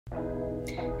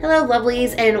Hello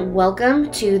lovelies, and welcome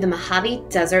to the Mohave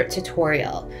Desert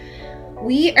tutorial.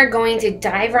 We are going to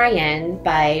dive right in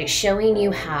by showing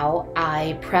you how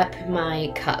I prep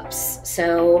my cups.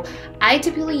 So I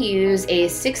typically use a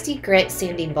 60 grit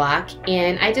sanding block,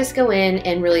 and I just go in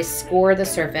and really score the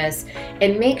surface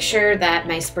and make sure that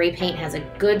my spray paint has a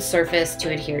good surface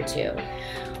to adhere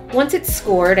to. Once it's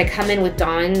scored, I come in with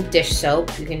Dawn dish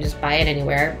soap, you can just buy it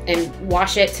anywhere, and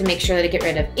wash it to make sure that I get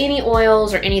rid of any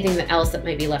oils or anything else that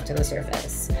might be left on the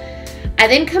surface. I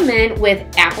then come in with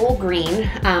Apple Green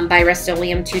by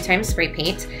Rustoleum 2x spray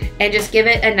paint and just give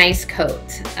it a nice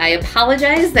coat. I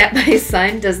apologize that my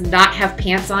son does not have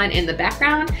pants on in the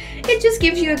background. It just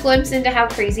gives you a glimpse into how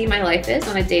crazy my life is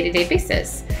on a day-to-day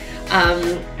basis.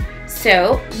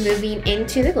 So moving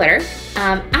into the glitter,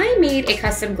 I made a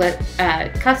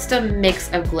custom mix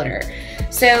of glitter.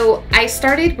 So I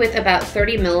started with about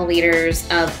 30 milliliters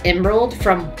of Emerald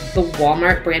from the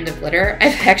Walmart brand of glitter.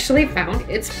 I've actually found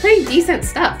it's pretty decent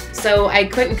stuff, so I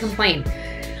couldn't complain.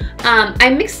 I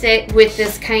mixed it with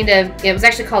this kind of, it was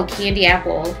actually called Candy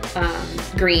Apple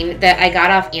green that I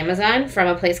got off Amazon from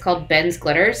a place called Ben's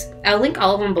Glitters. I'll link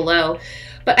all of them below.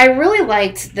 But I really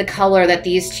liked the color that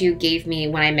these two gave me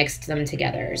when I mixed them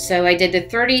together. So I did the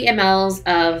 30 mLs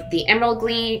of the Emerald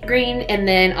Green and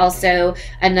then also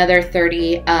another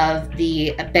 30 of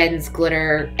the Ben's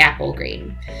Glitter Apple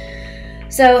Green.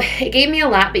 So it gave me a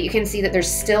lot, but you can see that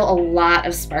there's still a lot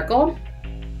of sparkle,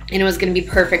 and it was going to be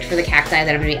perfect for the cacti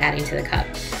that I'm going to be adding to the cup.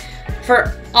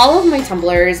 For all of my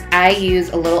tumblers, I use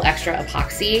a little extra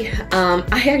epoxy.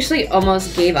 I actually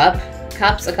almost gave up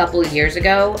cups a couple of years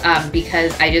ago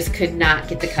because I just could not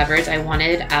get the coverage I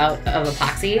wanted out of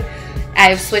epoxy.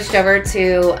 I've switched over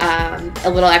to a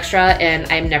little extra, and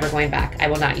I'm never going back. I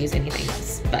will not use anything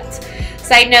else. But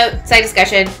side note, side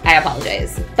discussion, I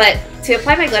apologize. But to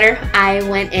apply my glitter, I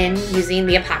went in using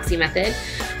the epoxy method.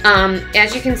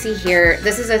 As you can see here,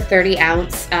 this is a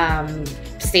 30-ounce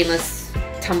stainless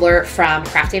tumbler from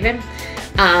Craft Haven.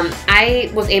 I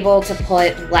was able to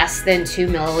put less than 2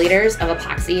 milliliters of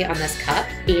epoxy on this cup,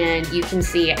 and you can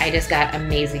see I just got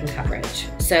amazing coverage.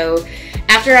 So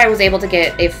after I was able to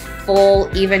get a full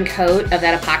even coat of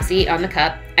that epoxy on the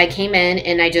cup, I came in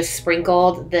and I just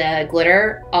sprinkled the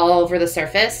glitter all over the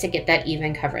surface to get that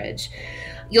even coverage.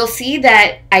 You'll see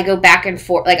that I go back and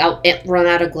forth, like I'll run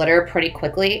out of glitter pretty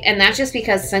quickly, and that's just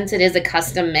because since it is a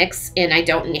custom mix and I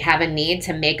don't have a need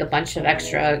to make a bunch of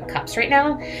extra cups right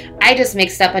now, I just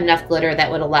mixed up enough glitter that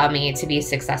would allow me to be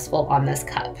successful on this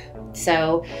cup.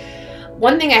 So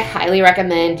one thing I highly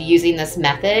recommend using this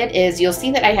method is you'll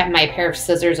see that I have my pair of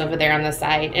scissors over there on the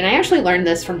side, and I actually learned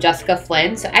this from Jessica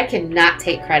Flynn, so I cannot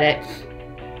take credit.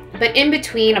 But in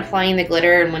between applying the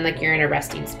glitter and when like you're in a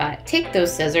resting spot, take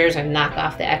those scissors and knock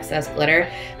off the excess glitter,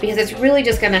 because it's really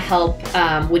just going to help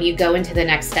when you go into the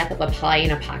next step of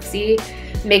applying epoxy,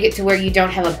 make it to where you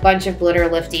don't have a bunch of glitter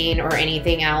lifting or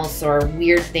anything else or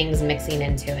weird things mixing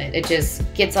into it. It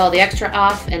just gets all the extra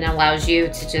off and allows you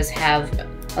to just have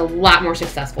a lot more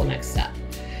successful next step.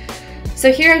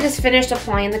 So here I just finished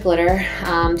applying the glitter,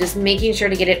 just making sure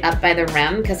to get it up by the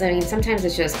rim, because I mean sometimes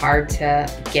it's just hard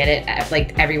to get it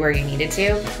like everywhere you need it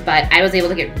to, but I was able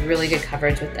to get really good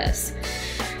coverage with this.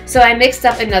 So I mixed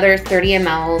up another 30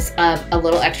 mLs of a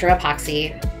little extra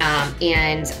epoxy,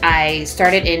 and I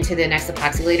started into the next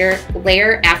epoxy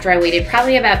layer after I waited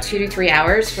probably about 2 to 3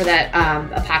 hours for that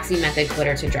epoxy method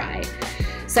glitter to dry.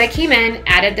 So I came in,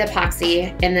 added the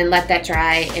epoxy, and then let that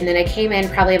dry, and then I came in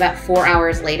probably about 4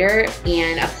 hours later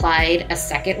and applied a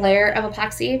second layer of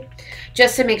epoxy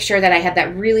just to make sure that I had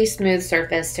that really smooth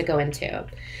surface to go into.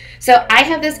 So I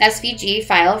have this SVG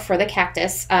file for the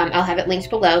cactus. I'll have it linked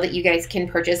below that you guys can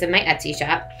purchase in my Etsy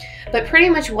shop. But pretty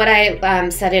much what I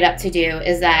set it up to do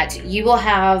is that you will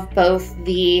have both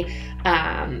the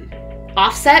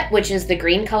offset, which is the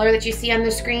green color that you see on the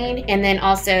screen, and then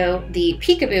also the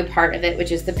Peekaboo part of it,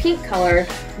 which is the pink color,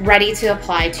 ready to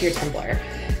apply to your tumbler.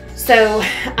 So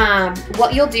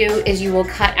what you'll do is you will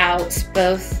cut out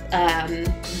both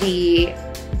the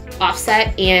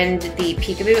offset and the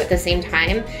Peekaboo at the same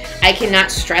time. I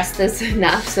cannot stress this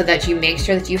enough so that you make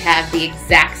sure that you have the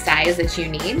exact size that you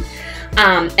need.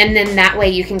 And then that way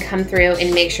you can come through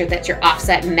and make sure that your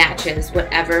offset matches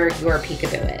whatever your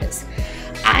Peekaboo is.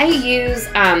 I use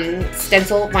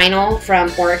Stencil vinyl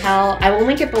from Oracal. I will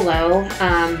link it below.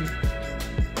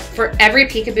 For every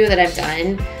Peekaboo that I've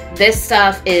done, this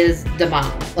stuff is the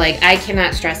bomb. Like, I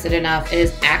cannot stress it enough. It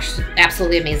is actually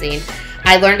absolutely amazing.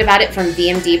 I learned about it from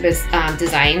VMD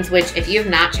Designs, which if you have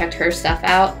not checked her stuff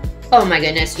out, oh my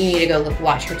goodness, you need to go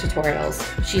watch her tutorials.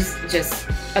 She's just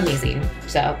amazing.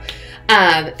 So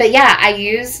But yeah, I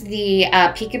used the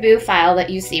Peekaboo file that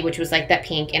you see, which was like that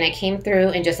pink, and I came through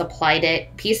and just applied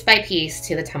it piece by piece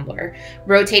to the tumbler,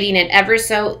 rotating it ever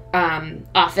so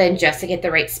often just to get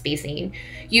the right spacing.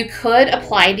 You could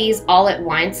apply these all at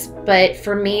once, but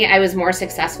for me, I was more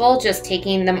successful just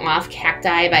taking them off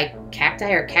cacti by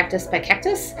cacti or cactus by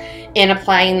cactus and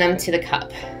applying them to the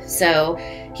cup. So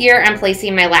here I'm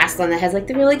placing my last one that has like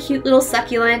the really cute little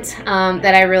succulent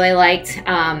that I really liked.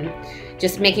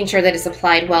 Just making sure that it's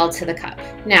applied well to the cup.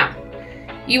 Now,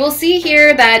 you will see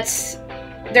here that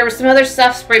there was some other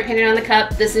stuff spray painted on the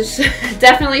cup. This is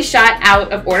definitely shot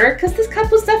out of order because this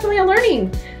cup was definitely a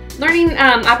learning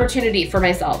opportunity for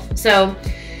myself. So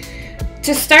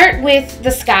to start with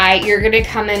the sky, you're gonna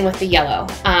come in with the yellow.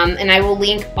 And I will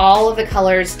link all of the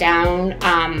colors down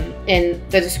in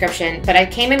the description, but I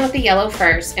came in with the yellow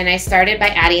first, and I started by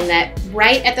adding that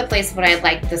right at the place where I'd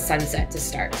like the sunset to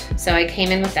start. So I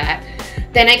came in with that.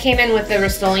 Then I came in with the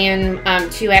Rustoleum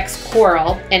 2X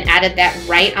Coral and added that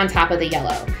right on top of the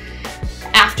yellow.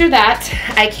 After that,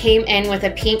 I came in with a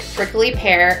pink prickly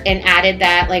pear and added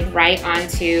that like right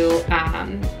onto,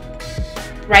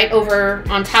 right over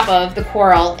on top of the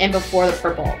coral and before the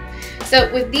purple. So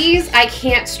with these, I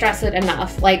can't stress it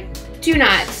enough. Like,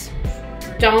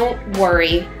 don't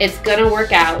worry. It's gonna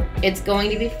work out. It's going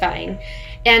to be fine.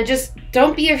 And just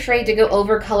don't be afraid to go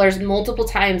over colors multiple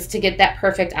times to get that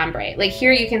perfect ombre. Like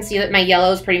here you can see that my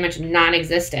yellow is pretty much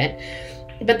non-existent.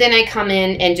 But then I come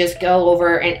in and just go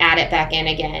over and add it back in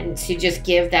again to just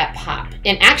give that pop.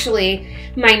 And actually,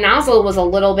 my nozzle was a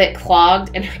little bit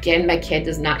clogged. And again, my kid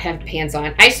does not have pants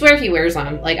on. I swear he wears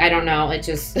them. Like, I don't know. It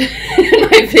just, in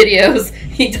my videos,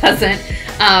 he doesn't.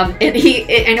 And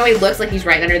I know he looks like he's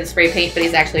right under the spray paint, but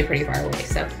he's actually pretty far away.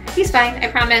 So he's fine. I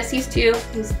promise. He's 2.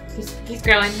 He's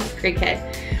growing. He's a great kid.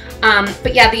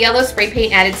 But yeah, the yellow spray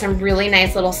paint added some really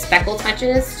nice little speckle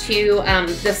touches to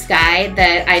the sky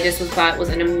that I just thought was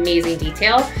an amazing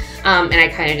detail, and I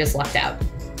kind of just left out.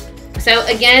 So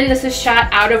again, this is shot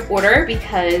out of order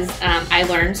because I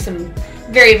learned some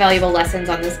very valuable lessons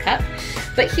on this cup.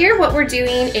 But here what we're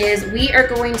doing is we are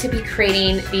going to be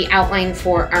creating the outline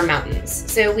for our mountains.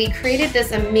 So we created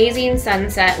this amazing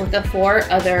sunset with the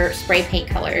 4 other spray paint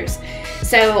colors.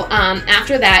 So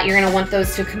after that, you're gonna want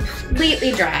those to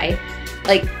completely dry,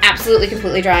 like absolutely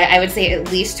completely dry. I would say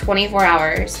at least 24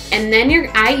 hours. And then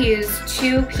I used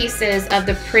 2 pieces of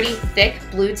the pretty thick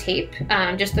blue tape,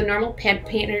 just the normal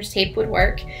painter's tape would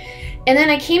work. And then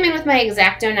I came in with my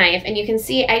X-Acto knife, and you can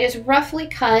see I just roughly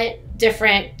cut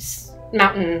different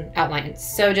mountain outlines.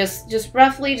 So just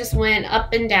roughly just went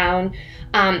up and down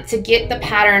to get the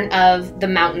pattern of the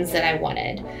mountains that I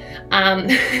wanted.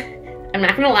 I'm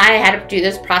not gonna lie, I had to do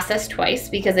this process twice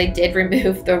because I did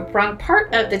remove the wrong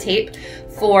part of the tape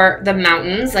for the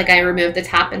mountains. Like I removed the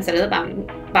top instead of the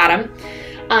bottom.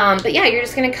 But yeah, you're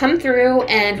just gonna come through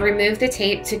and remove the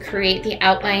tape to create the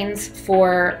outlines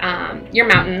for your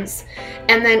mountains.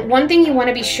 And then one thing you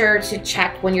wanna be sure to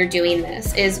check when you're doing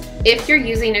this is if you're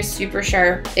using a super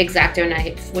sharp X-Acto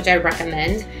knife, which I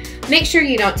recommend, make sure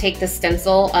you don't take the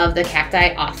stencil of the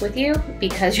cacti off with you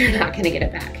because you're not gonna get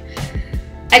it back.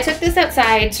 I took this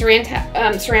outside,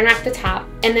 saran wrapped the top,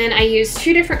 and then I used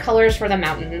 2 different colors for the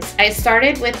mountains. I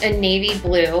started with a navy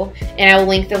blue, and I will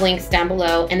link the links down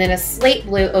below, and then a slate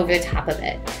blue over the top of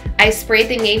it. I sprayed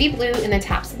the navy blue in the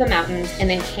tops of the mountains, and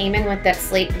then came in with that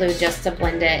slate blue just to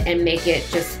blend it and make it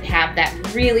just have that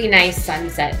really nice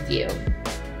sunset view.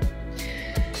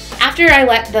 After I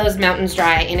let those mountains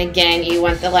dry, and again, you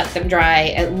want to let them dry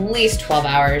at least 12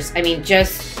 hours. I mean,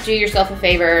 just do yourself a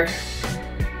favor.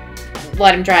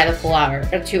 Let them dry the full hour,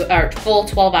 or full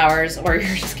 12 hours, or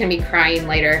you're just gonna be crying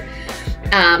later.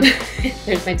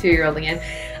 There's my 2-year-old again.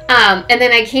 And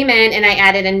then I came in and I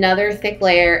added another thick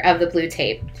layer of the blue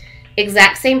tape.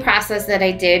 Exact same process that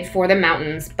I did for the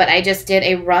mountains, but I just did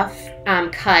a rough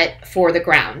cut for the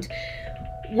ground.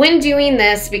 When doing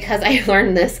this, because I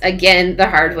learned this again the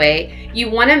hard way, you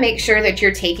want to make sure that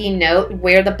you're taking note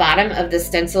where the bottom of the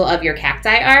stencil of your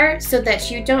cacti are so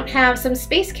that you don't have some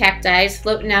space cacti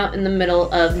floating out in the middle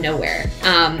of nowhere.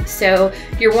 So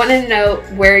you want to know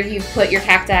where you put your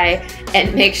cacti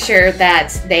and make sure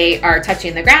that they are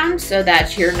touching the ground so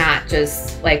that you're not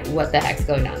just like, what the heck's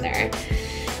going on there?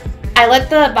 I let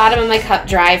the bottom of my cup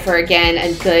dry for, again,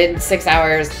 a good 6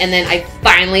 hours, and then I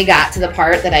finally got to the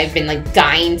part that I've been like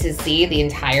dying to see the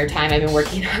entire time I've been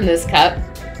working on this cup.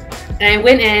 And I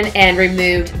went in and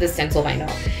removed the stencil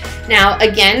vinyl. Now,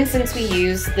 again, since we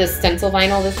used the stencil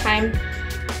vinyl this time,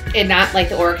 and not like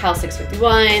the Oracal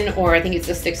 651, or I think it's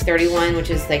the 631,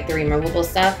 which is like the removable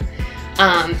stuff,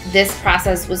 this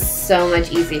process was so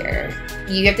much easier.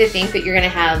 you have to think that you're gonna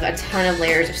have a ton of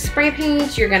layers of spray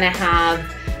paint. You're gonna have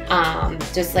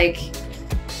just like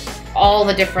all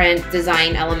the different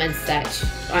design elements that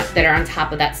are on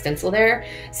top of that stencil there.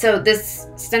 So this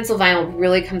stencil vinyl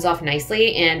really comes off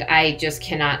nicely, and I just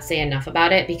cannot say enough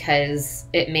about it because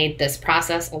it made this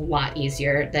process a lot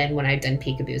easier than when I've done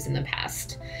Peekaboos in the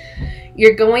past.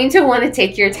 You're going to want to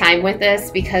take your time with this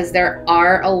because there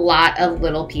are a lot of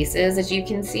little pieces, as you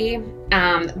can see.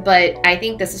 But I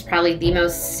think this is probably the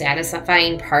most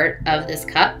satisfying part of this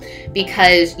cup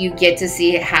because you get to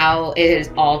see how it is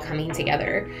all coming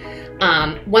together.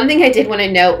 One thing I did want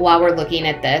to note while we're looking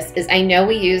at this is I know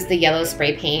we used the yellow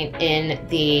spray paint in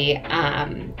the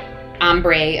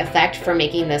Ombre effect for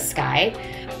making the sky,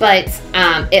 but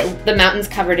the mountains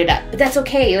covered it up. But that's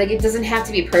okay, like it doesn't have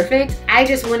to be perfect. I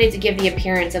just wanted to give the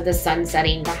appearance of the sun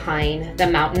setting behind the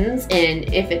mountains,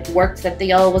 and if it worked that the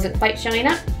yellow wasn't quite showing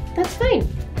up, that's fine.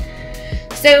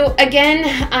 So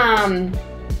again,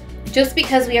 just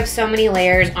because we have so many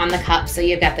layers on the cup, so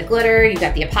you've got the glitter, you've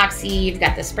got the epoxy, you've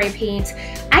got the spray paint.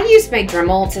 I used my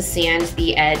Dremel to sand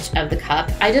the edge of the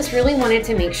cup. I just really wanted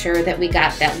to make sure that we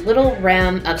got that little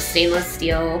rim of stainless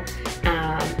steel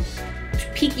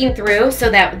peeking through so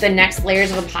that the next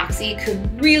layers of epoxy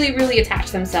could really, really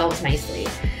attach themselves nicely.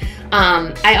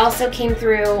 I also came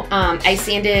through, I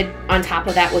sanded on top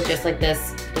of that with just like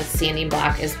this sanding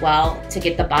block as well to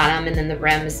get the bottom and then the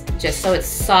rims just so it's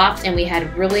soft, and we had a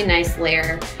really nice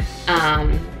layer,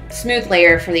 smooth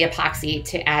layer for the epoxy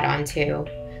to add on to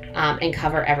and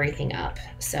cover everything up.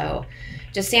 So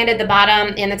just sanded the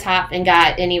bottom and the top and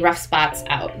got any rough spots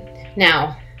out.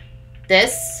 Now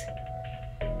this,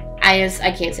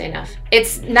 I can't say enough.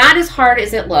 It's not as hard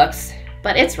as it looks,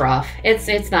 but it's rough.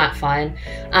 It's not fun.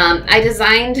 I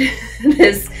designed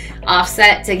this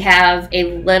offset to have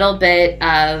a little bit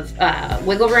of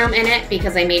wiggle room in it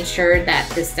because I made sure that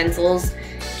the stencils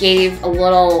gave a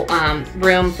little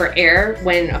room for air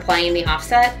when applying the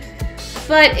offset.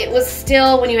 But it was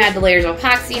still, when you add the layers of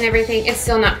epoxy and everything, it's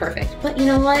still not perfect. But you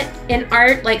know what? In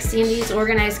art, like Sandy's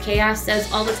Organized Chaos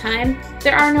says all the time,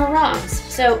 there are no wrongs.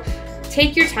 So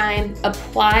take your time,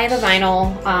 apply the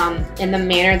vinyl in the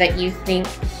manner that you think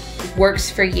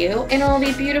works for you, and it'll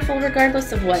be beautiful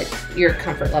regardless of what your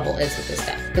comfort level is with this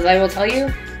stuff. Because I will tell you,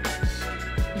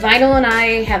 vinyl and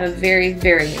I have a very,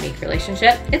 very unique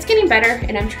relationship. It's getting better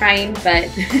and I'm trying, but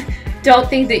don't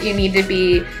think that you need to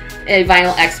be a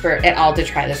vinyl expert at all to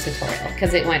try this tutorial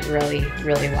because it went really,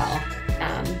 really well.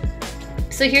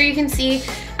 So here you can see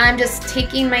I'm just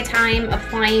taking my time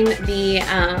applying the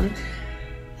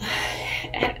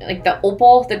like the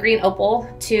opal, the green opal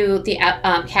to the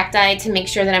cacti to make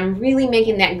sure that I'm really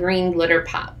making that green glitter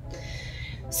pop.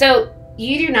 So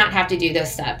you do not have to do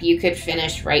this step. You could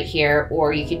finish right here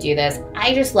or you could do this.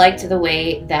 I just liked the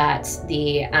way that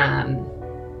the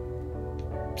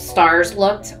stars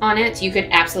looked on it. You could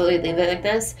absolutely leave it like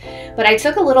this, but I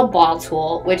took a little ball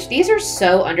tool, which these are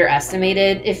so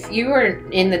underestimated. If you are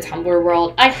in the tumbler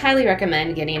world, I highly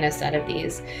recommend getting a set of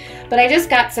these. But I just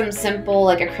got some simple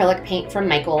like acrylic paint from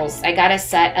Michaels. I got a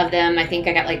set of them. I think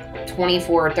I got like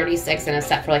 24 or 36 in a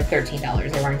set for like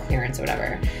 $13. They were on clearance or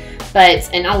whatever.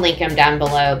 And I'll link them down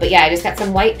below. But yeah, I just got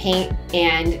some white paint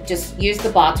and just used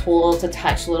the ball tool to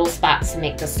touch little spots to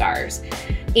make the stars.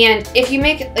 And if you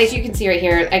make, as you can see right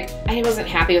here, I wasn't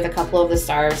happy with a couple of the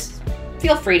stars.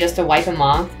 Feel free just to wipe them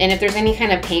off. And if there's any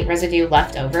kind of paint residue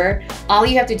left over, all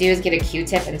you have to do is get a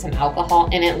Q-tip and some alcohol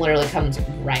and it literally comes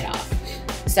right off.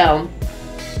 So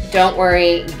don't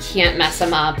worry, you can't mess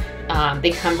them up.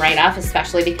 They come right off,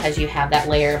 especially because you have that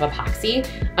layer of epoxy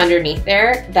underneath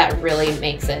there that really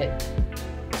makes it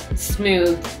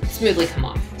smoothly come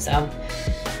off. So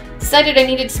decided I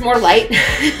needed some more light,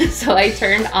 so I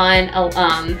turned on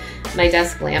my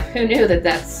desk lamp. Who knew that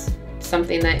that's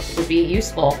something that would be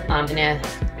useful in a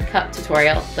cup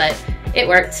tutorial, but it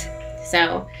worked.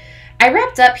 So I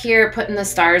wrapped up here putting the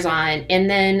stars on, and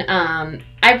then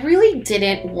I really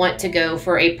didn't want to go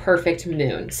for a perfect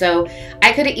moon. So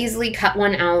I could have easily cut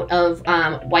one out of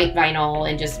white vinyl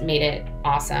and just made it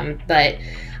awesome, but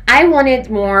I wanted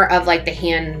more of like the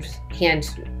hand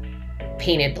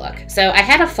painted look. So I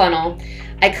had a funnel.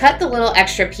 I cut the little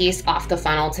extra piece off the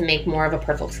funnel to make more of a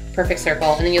perfect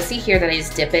circle, and then you'll see here that I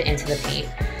just dip it into the paint.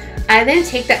 I then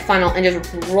take that funnel and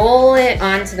just roll it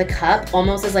onto the cup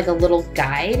almost as like a little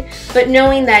guide, but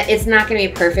knowing that it's not going to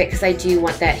be perfect because I do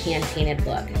want that hand painted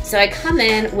look. So I come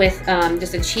in with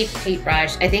just a cheap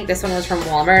paintbrush. I think this one was from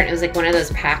Walmart. It was like one of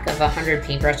those pack of 100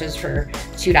 paintbrushes for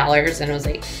 $2, and it was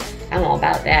like, I'm all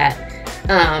about that.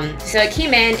 So I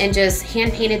came in and just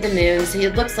hand painted the moon, so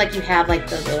it looks like you have like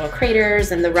the little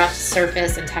craters and the rough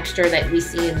surface and texture that we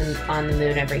see on the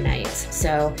moon every night.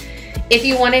 So if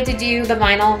you wanted to do the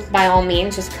vinyl, by all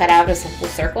means, just cut out a simple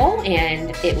circle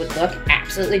and it would look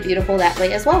absolutely beautiful that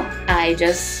way as well. I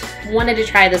just wanted to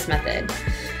try this method.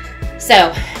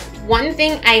 So one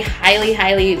thing I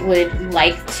highly would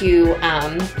like to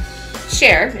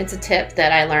share, it's a tip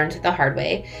that I learned the hard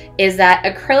way, is that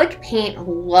acrylic paint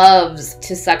loves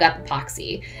to suck up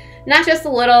epoxy. Not just a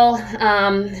little,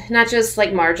 not just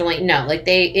like marginally, no, like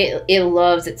it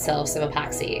loves itself some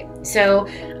epoxy. So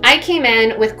I came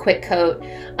in with Quick Coat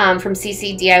from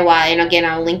CC DIY, and again,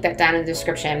 I'll link that down in the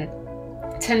description,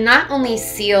 to not only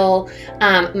seal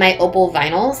my opal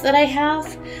vinyls that I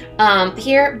have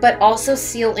here, but also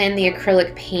seal in the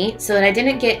acrylic paint so that I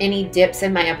didn't get any dips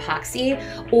in my epoxy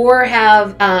or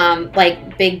have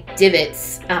like big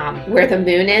divots where the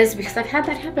moon is, because I've had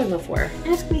that happen before.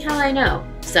 Ask me how I know.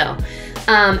 So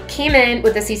came in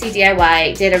with the CC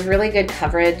DIY, did a really good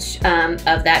coverage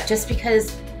of that, just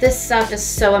because this stuff is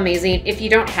so amazing. If you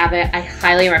don't have it, I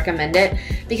highly recommend it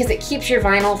because it keeps your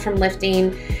vinyl from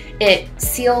lifting. It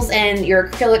seals in your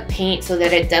acrylic paint so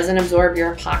that it doesn't absorb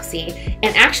your epoxy.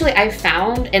 And actually I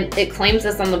found, and it claims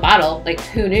this on the bottle, like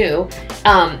who knew,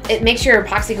 it makes your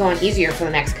epoxy go on easier for the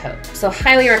next coat. So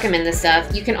highly recommend this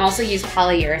stuff. You can also use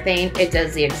polyurethane. It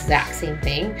does the exact same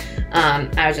thing.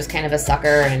 I was just kind of a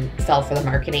sucker and fell for the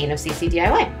marketing of CC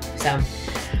DIY. So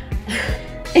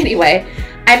anyway,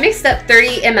 I mixed up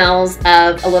 30 mLs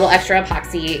of a little extra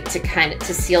epoxy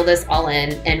to seal this all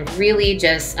in and really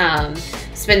just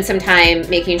spend some time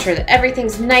making sure that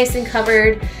everything's nice and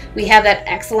covered. We have that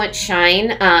excellent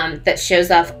shine that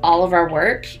shows off all of our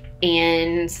work,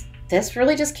 and this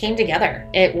really just came together.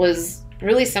 It was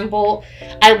really simple.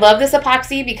 I love this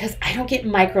epoxy because I don't get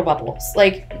micro bubbles.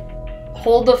 Like,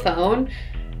 hold the phone.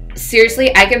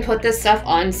 Seriously, I can put this stuff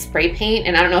on spray paint,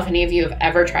 and I don't know if any of you have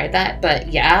ever tried that, but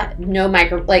yeah, no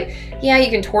micro, like, yeah,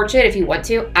 you can torch it if you want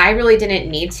to. I really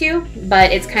didn't need to,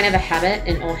 but it's kind of a habit,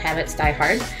 and old habits die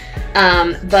hard.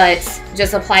 But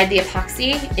just applied the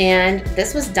epoxy, and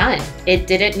this was done. It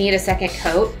didn't need a second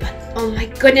coat, but oh my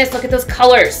goodness, look at those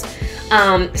colors.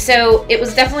 So it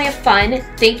was definitely a fun.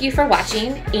 Thank you for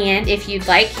watching, and if you'd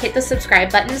like, hit the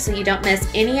subscribe button so you don't miss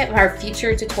any of our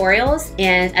future tutorials,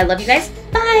 and I love you guys.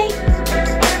 Bye!